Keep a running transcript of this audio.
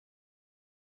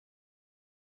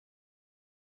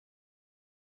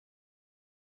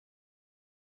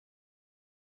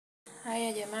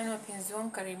Haya jamani wapenzi wangu,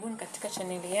 karibuni katika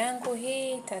chaneli yangu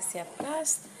hii Tasia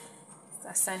Plus.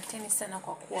 Asanteni sana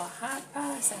kwa kuwa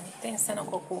hapa. Asanteni sana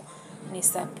kwa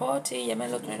kunisupport.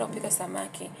 Jamani, leo tunaenda kupika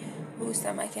samaki. Huyu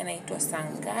samaki anaitwa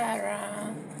sangara.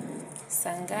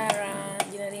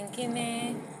 Jina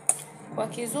lingine kwa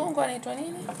kizungu anaitwa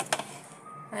nini?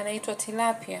 Anaitwa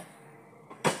tilapia.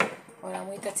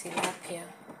 Wanamuita tilapia.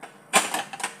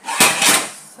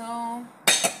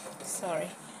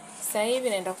 Sasa hivi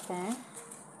naenda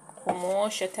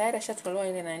kumuosha. Tayari ashatolewa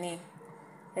ile nani,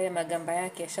 ile magamba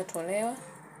yake yashatolewa,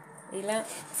 ila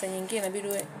saa nyingine inabidi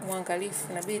uwe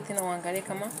muangalifu, inabidi tena uangalie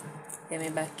kama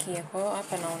yamebakia. Kwa hiyo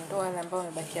hapa naondoa yale ambayo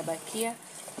yamebakia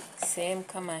sehemu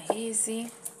kama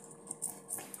hizi.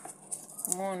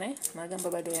 Umeona magamba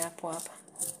bado yapo hapa,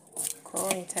 kwa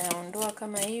hiyo nitayaondoa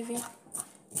kama hivi,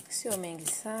 sio mengi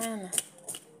sana,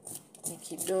 ni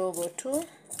kidogo tu.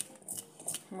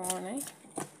 Umeona?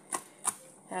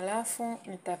 Halafu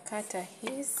nitakata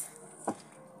hizi,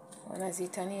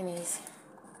 wanaziita nini hizi?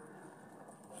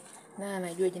 Na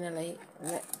najua jina la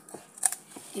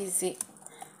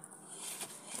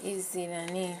hizi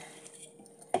nani,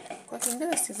 kwa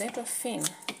Kiingereza zinaitwa fin,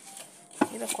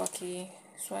 ila kwa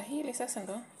Kiswahili sasa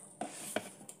ndo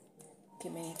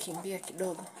kimenikimbia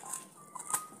kidogo.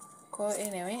 Kwa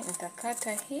anyway,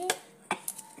 nitakata hii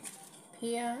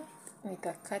pia,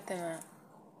 nitakata na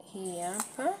hii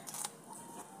hapa.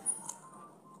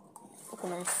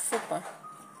 Kuna mfupa,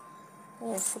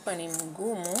 huu mfupa ni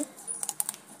mgumu,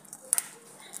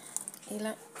 ila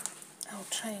I'll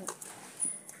try and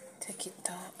take it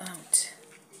out.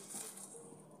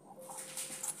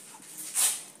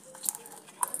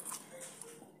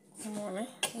 Umeona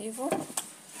hivyo?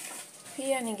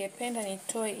 Pia ningependa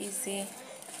nitoe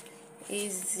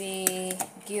hizi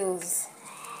gills.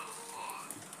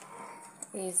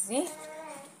 Hizi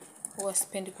huwa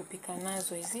sipendi kupika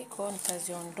nazo hizi, kwa hiyo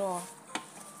nitaziondoa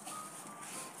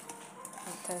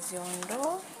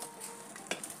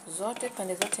zote,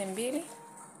 pande zote mbili.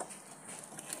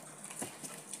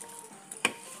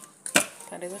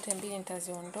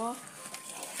 Nitaziondoa.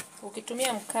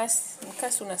 Ukitumia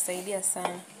mkasi unasaidia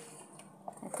sana.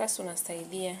 Mkasi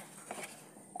unasaidia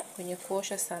kwenye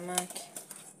kuosha samaki.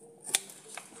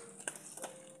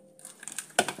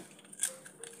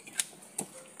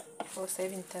 Kwa sasa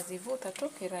hivi nitazivuta tu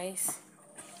kirahisi.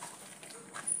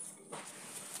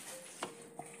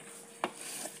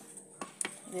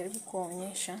 Jaribu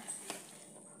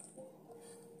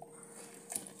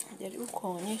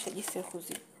kuonyesha jinsi ya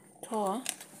kuzitoa.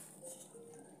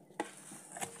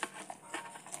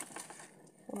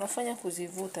 Unafanya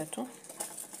kuzivuta tu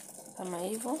kama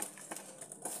hivyo.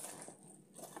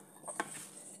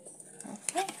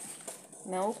 Okay.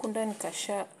 Na huku ndani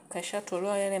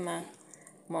kashatolewa yale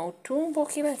mautumbo,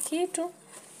 kila kitu.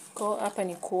 Kwa hapa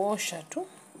ni kuosha tu.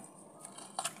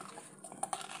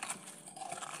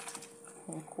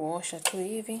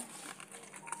 Hivi.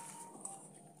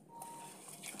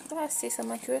 Basi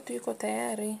samaki wetu yuko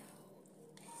tayari.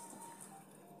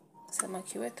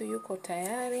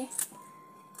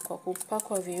 Kwa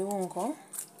kupakwa viungo.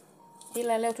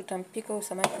 Ila leo tutampika huyu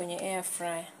samaki kwenye air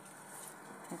fryer.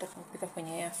 Nitampika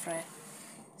kwenye air fryer.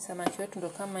 Samaki wetu ndo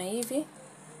kama hivi.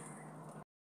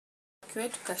 Samaki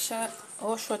wetu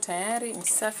kashaoshwa tayari,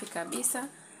 msafi kabisa.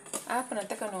 Hapa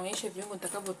nataka naonyeshe viungo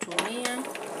nitakavyotumia.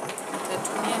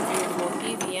 Nitatumia viungo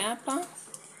hivi hapa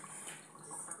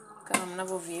kama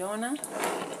mnavyoviona.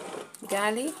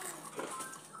 Garlic.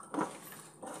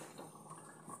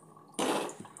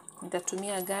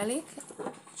 Nitatumia garlic,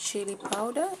 chili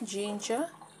powder, ginger,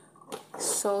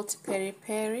 salt,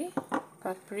 periperi,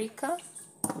 paprika,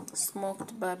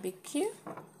 smoked barbecue,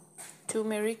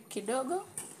 tumeric kidogo.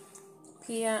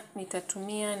 Pia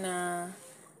nitatumia na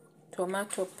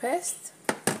tomato paste.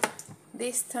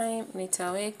 This time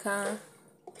nitaweka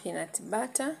peanut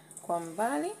butter kwa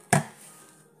mbali.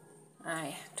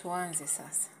 Haya, tuanze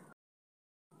sasa.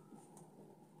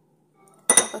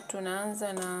 Hapa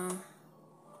tunaanza na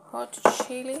hot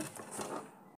chili,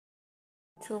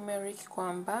 tumeric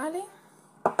kwa mbali,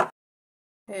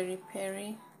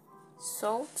 periperi,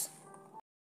 salt,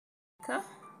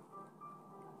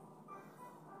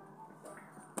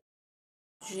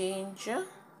 ginger,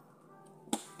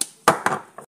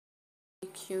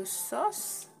 barbecue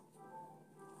sauce,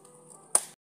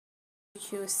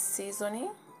 barbecue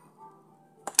seasoning,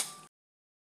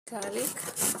 garlic,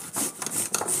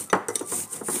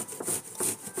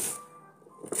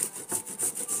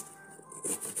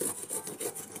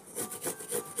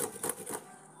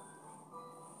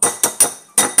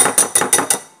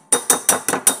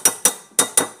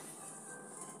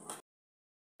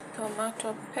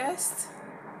 tomato paste,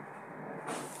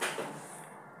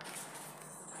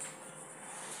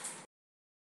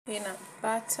 peanut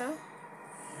butter.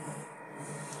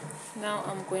 Now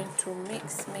I'm going to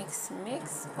mix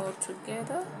all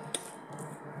together.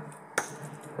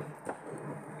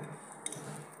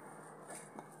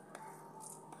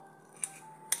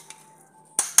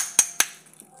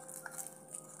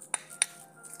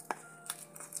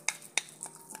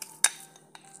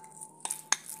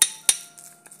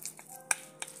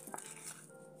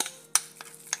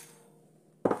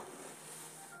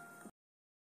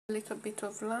 A little bit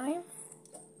of lime.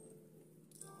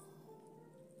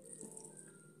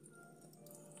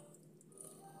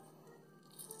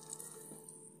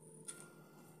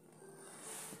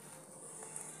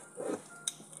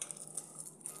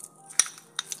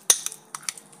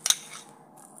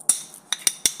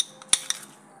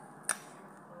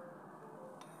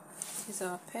 This is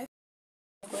our pepper.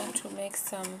 I'm going to make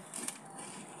some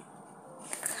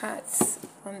cuts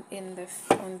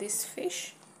on this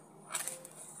fish.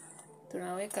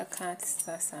 Tunaweka cuts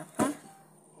sasa hapa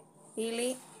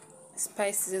ili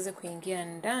spices ziweze kuingia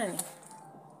ndani.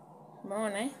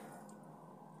 Umeona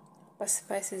pa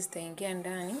spices zitaingia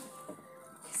ndani,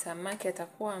 samaki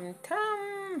atakuwa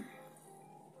mtamu.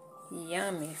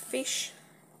 Yummy fish.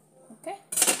 Okay?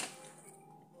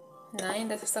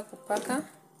 Naenda sasa kupaka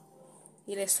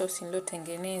ile sauce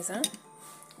niliyotengeneza.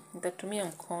 Nitatumia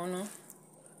mkono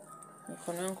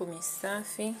wangu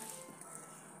misafi.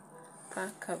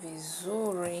 Paka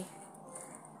vizuri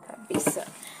kabisa.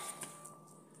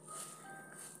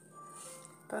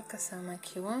 Paka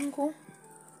samaki wangu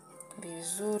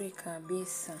vizuri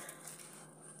kabisa.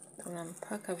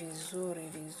 Tunampaka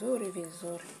vizuri.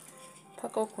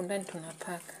 Paka huku ndani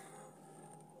tunapaka.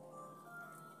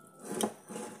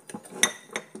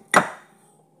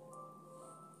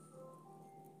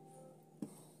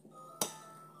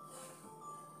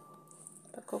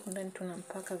 Paka huku ndani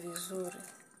tunampaka vizuri.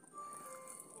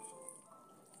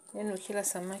 Yaani ukila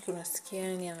samaki unasikia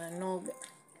yani ananoga.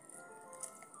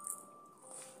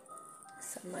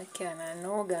 Samaki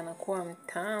ananoga, anakuwa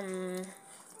mtamu.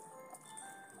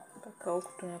 Paka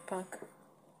huku tunapaka.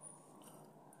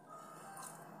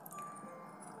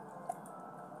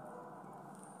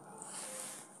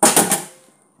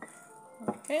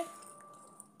 Okay.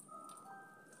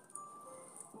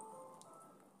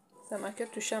 Samaki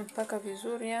tushampaka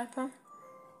vizuri hapa.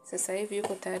 Sasa hivi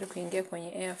yuko tayari kuingia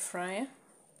kwenye air fryer.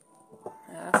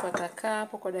 Alafu atakaa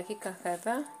hapo kwa dakika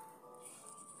kadhaa,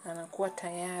 anakuwa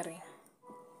tayari.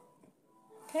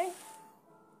 Okay?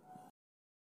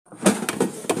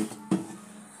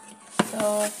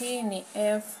 So hii ni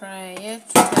air fryer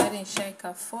yetu, tayari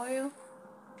nishaika foil.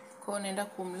 Kwa naenda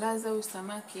kumlaza huyu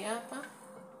samaki hapa.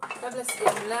 Kabla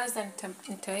sijamlaza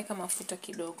nitaweka mafuta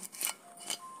kidogo.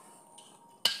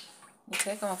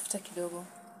 Nitaweka mafuta kidogo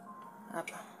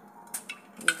hapa.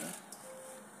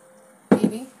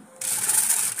 Ili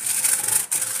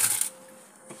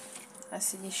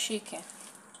asijishike.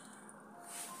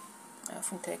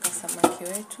 Alafu nitaweka samaki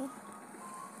wetu.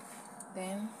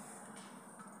 Then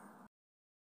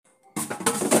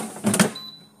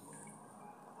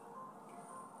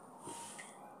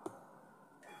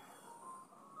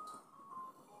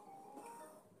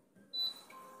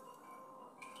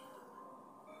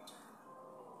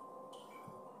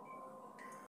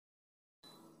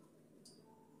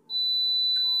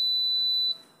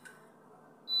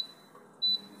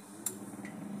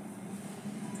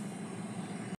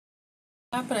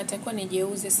hapa natakiwa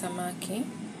nijeuze samaki.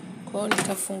 Kwa hiyo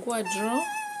nitafungua draw.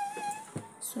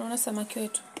 Unaona samaki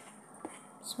wetu?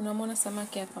 Unamwona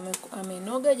samaki hapa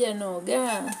amenoga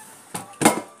hajanoga?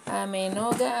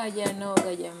 Amenoga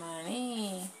hajanoga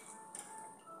jamani?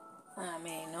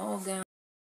 Amenoga.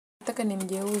 Nataka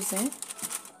nimgeuze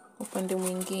upande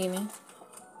mwingine.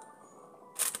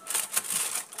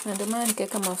 Na ndio maana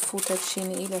nikaweka mafuta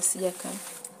chini ili asijaka.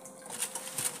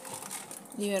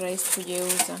 Iwe rahisi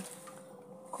kugeuza.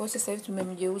 Kwa sasa hivi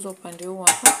tumemgeuza upande huu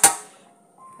hapa.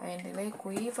 Aendelee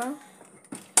kuiva.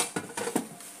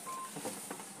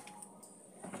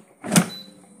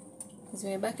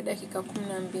 Zimebaki dakika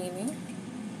 12.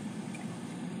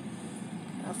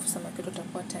 Alafu samaki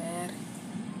tutakuwa tayari.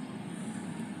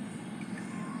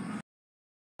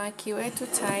 Samaki wetu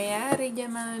tayari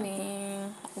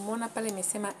jamani. Umeona pale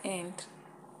imesema end.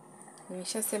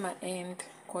 Nimeshasema end.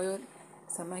 Kwa hiyo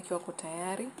samaki wako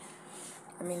tayari.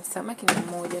 Samaki ni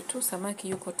mmoja tu, samaki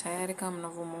yuko tayari kama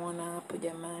mnavyomuona hapo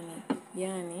jamani.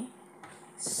 Yani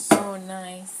so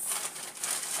nice.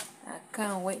 I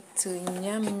can't wait to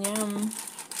nyam.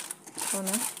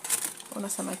 Ona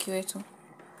samaki wetu.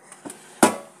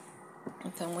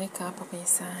 Nitamweka hapa kwenye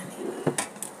sahani.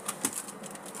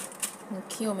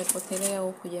 Mkia umepotelea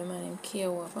huku jamani, mkia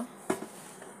huu hapa.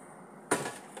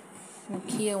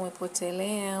 mkia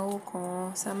umepotelea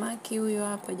huko. Samaki huyo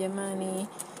hapa jamani,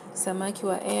 samaki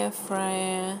wa air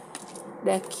fryer.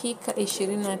 Dakika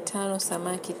 25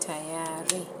 samaki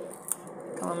tayari,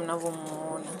 kama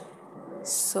mnavyomuona.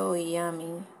 So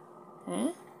yummy.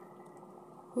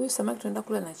 Huyu samaki tunaenda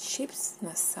kula na chips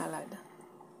na salad.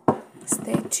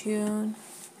 Stay tuned.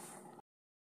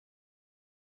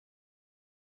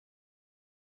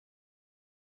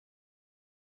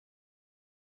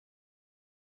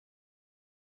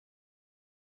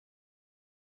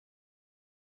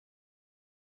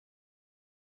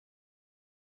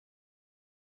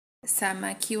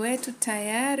 Samaki wetu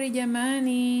tayari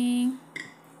jamani.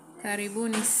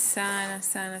 Karibuni sana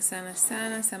sana sana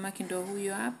sana. Samaki ndio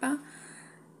huyo hapa.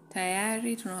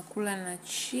 Tayari tunakula na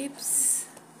chips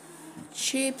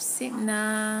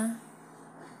na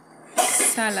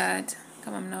salad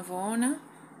kama mnavyoona.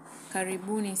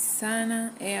 Karibuni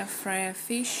sana. Air fryer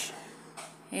fish.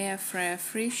 Air fryer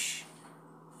fish.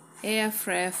 Air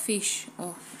fryer fish.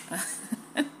 Oh.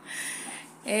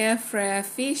 Air fryer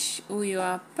fish huyo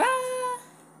hapa.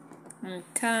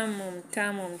 Mtamu,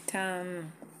 mtamu,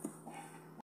 mtamu.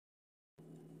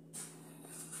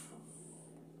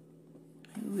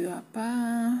 Huyo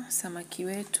hapa samaki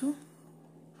wetu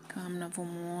kama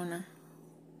mnavyomuona.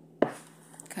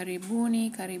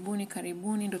 Karibuni, karibuni,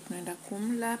 karibuni. Ndio tunaenda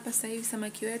kumla hapa sasa hivi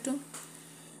samaki wetu.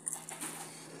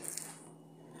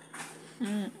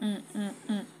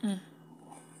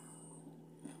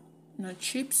 Na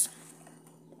chips.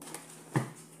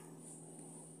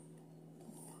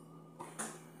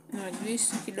 Na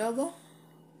juice kidogo.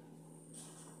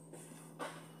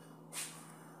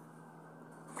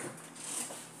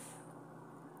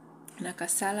 Na ka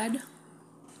salad.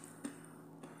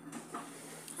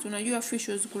 Tunajua fish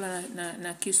huwezi kula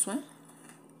na kiswa.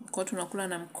 Kwa tunakula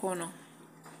na mkono.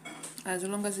 As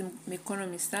long as mikono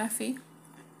misafi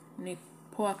ni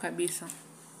poa kabisa.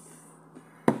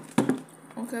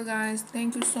 Okay guys,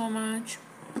 thank you so much.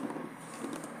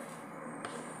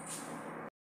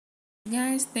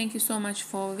 Guys, thank you so much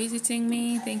for visiting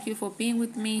me. Thank you for being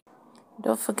with me.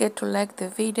 Don't forget to like the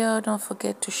video. Don't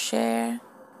forget to share.